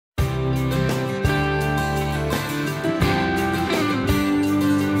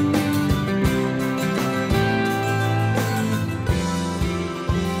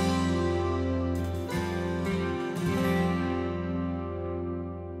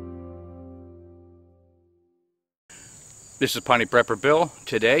This is Pony Prepper Bill.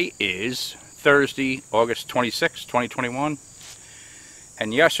 Today is Thursday, August 26, 2021.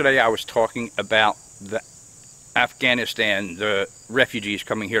 And yesterday I was talking about the Afghanistan, the refugees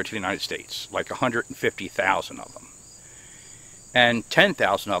coming here to the United States, like 150,000 of them. And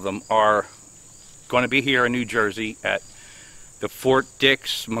 10,000 of them are going to be here in New Jersey at the Fort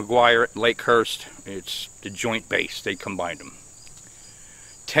Dix, McGuire, Lakehurst. It's the joint base. They combined them.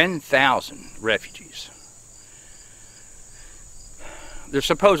 10,000 refugees. They're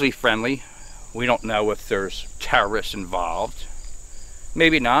supposedly friendly. We don't know if there's terrorists involved.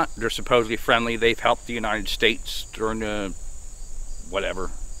 Maybe not. They're supposedly friendly. They've helped the United States during the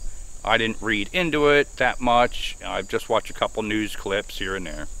whatever. I didn't read into it that much. I've just watched a couple news clips here and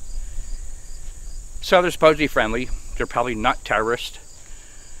there. So they're supposedly friendly. They're probably not terrorists.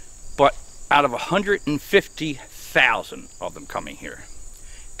 But out of 150,000 of them coming here,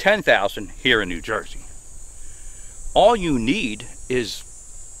 10,000 here in New Jersey. All you need is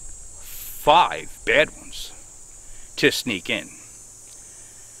 5 bad ones to sneak in.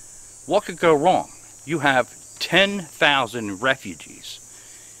 What could go wrong? You have 10,000 refugees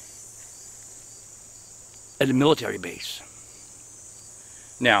at a military base.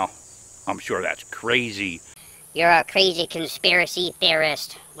 Now, I'm sure that's crazy. You're a crazy conspiracy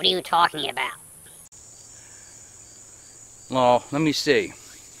theorist. What are you talking about? Well, let me see.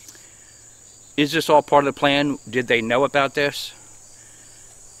 Is this all part of the plan? Did they know about this?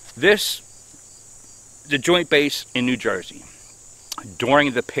 The joint base in New Jersey,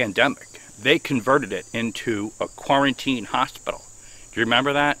 during the pandemic, they converted it into a quarantine hospital. Do you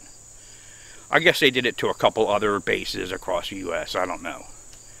remember that? I guess they did it to a couple other bases across the U.S. I don't know.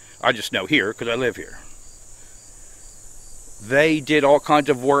 I just know here because I live here. They did all kinds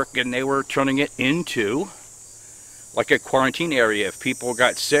of work and they were turning it into like a quarantine area. If people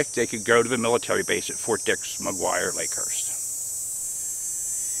got sick, they could go to the military base at Fort Dix, McGuire, Lakehurst.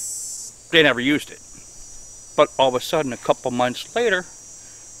 They never used it. But all of a sudden, a couple months later,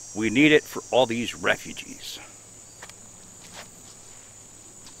 we need it for all these refugees.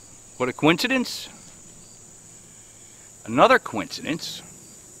 What a coincidence. Another coincidence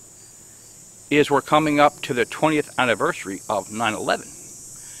is we're coming up to the 20th anniversary of 9/11.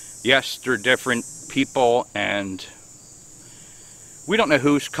 Yes, they're different people, and we don't know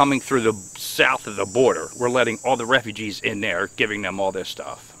who's coming through the south of the border. We're letting all the refugees in there, giving them all this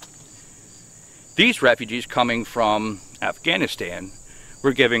stuff. These refugees coming from Afghanistan,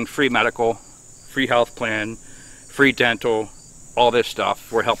 we're giving free medical, free health plan, free dental, all this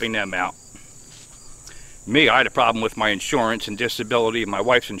stuff. We're helping them out. Me, I had a problem with my insurance and disability and my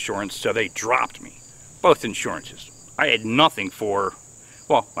wife's insurance, so they dropped me. Both insurances. I had nothing for,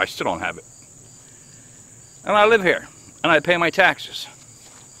 well, I still don't have it. And I live here, and I pay my taxes.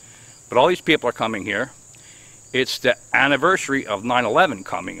 But all these people are coming here. It's the anniversary of 9/11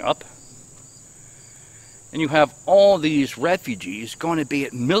 coming up. And you have all these refugees going to be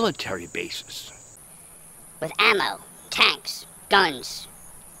at military bases. With ammo, tanks, guns,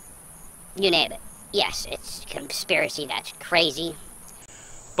 you name it. Yes, it's conspiracy, that's crazy.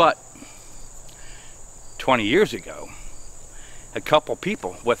 But 20 years ago, a couple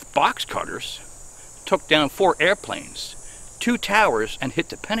people with box cutters took down 4 airplanes, 2 towers, and hit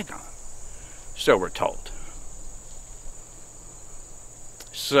the Pentagon. So we're told.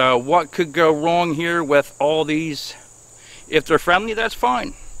 So what could go wrong here with all these? If they're friendly, that's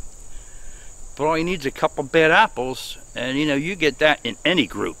fine. But all you need is a couple bad apples, and you know, you get that in any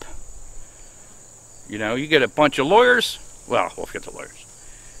group. You know, you get a bunch of lawyers. Well, we'll forget the lawyers.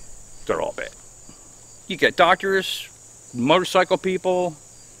 They're all bad. You get doctors, motorcycle people.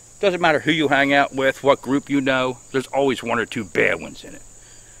 Doesn't matter who you hang out with, what group you know. There's always 1 or 2 bad ones in it.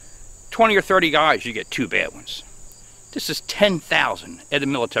 20 or 30 guys, you get 2 bad ones. This is 10,000 at a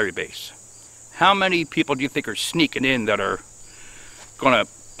military base. How many people do you think are sneaking in that are going to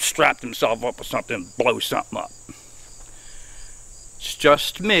strap themselves up with something and blow something up? It's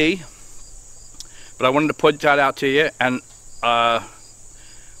just me. But I wanted to put that out to you. And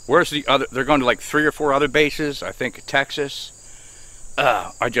where's the other? They're going to like 3 or 4 other bases. I think Texas.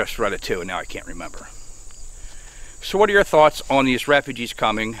 I just read it too, and now I can't remember. So what are your thoughts on these refugees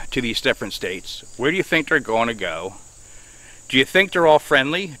coming to these different states? Where do you think they're going to go? Do you think they're all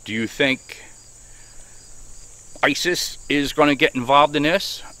friendly? Do you think ISIS is going to get involved in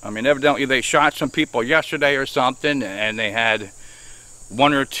this? I mean, evidently they shot some people yesterday or something, and they had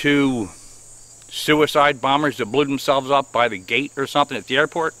 1 or 2 suicide bombers that blew themselves up by the gate or something at the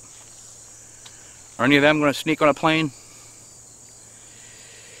airport. Are any of them going to sneak on a plane?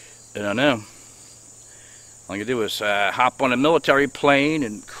 I don't know. All you do is hop on a military plane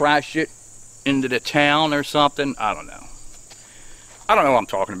and crash it into the town or something. I don't know. I don't know what I'm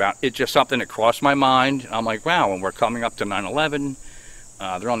talking about. It's just something that crossed my mind. I'm like, wow, when we're coming up to 9/11,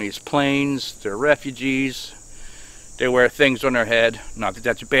 they're on these planes, they're refugees, they wear things on their head. Not that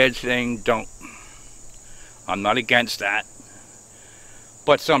that's a bad thing, I'm not against that.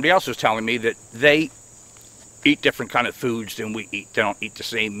 But somebody else was telling me that they eat different kind of foods than we eat. They don't eat the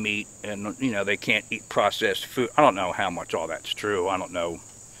same meat, and you know, they can't eat processed food. I don't know how much all that's true. I don't know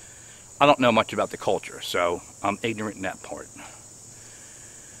much about the culture, so I'm ignorant in that part.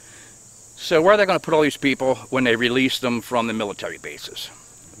 So where are they going to put all these people when they release them from the military bases?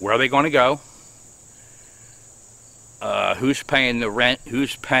 Where are they going to go? Who's paying the rent?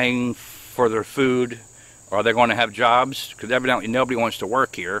 Who's paying for their food? Are they going to have jobs? Because evidently nobody wants to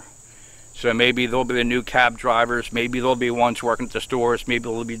work here. So maybe there'll be the new cab drivers. Maybe there'll be ones working at the stores. Maybe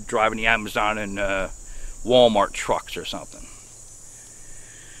they'll be driving the Amazon and Walmart trucks or something.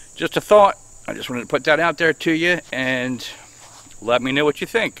 Just a thought. I just wanted to put that out there to you, and let me know what you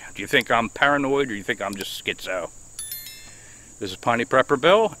think. Do you think I'm paranoid, or do you think I'm just schizo? This is Piney Prepper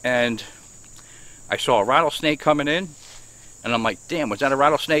Bill, and I saw a rattlesnake coming in, and I'm like, damn, was that a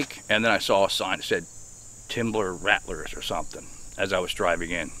rattlesnake? And then I saw a sign that said Timber Rattlers or something as I was driving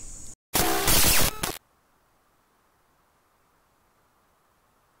in.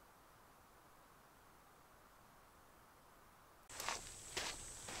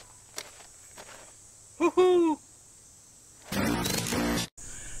 Woohoo!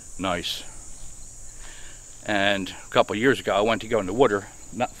 Nice. And a couple of years ago, I went to go in the water,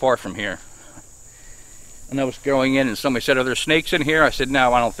 not far from here. And I was going in, and somebody said, "Are there snakes in here?" I said,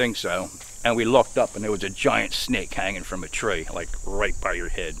 "No, I don't think so." And we looked up, and there was a giant snake hanging from a tree, like right by your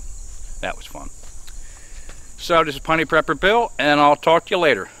head. That was fun. So this is Piney Prepper Bill, and I'll talk to you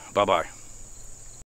later. Bye-bye.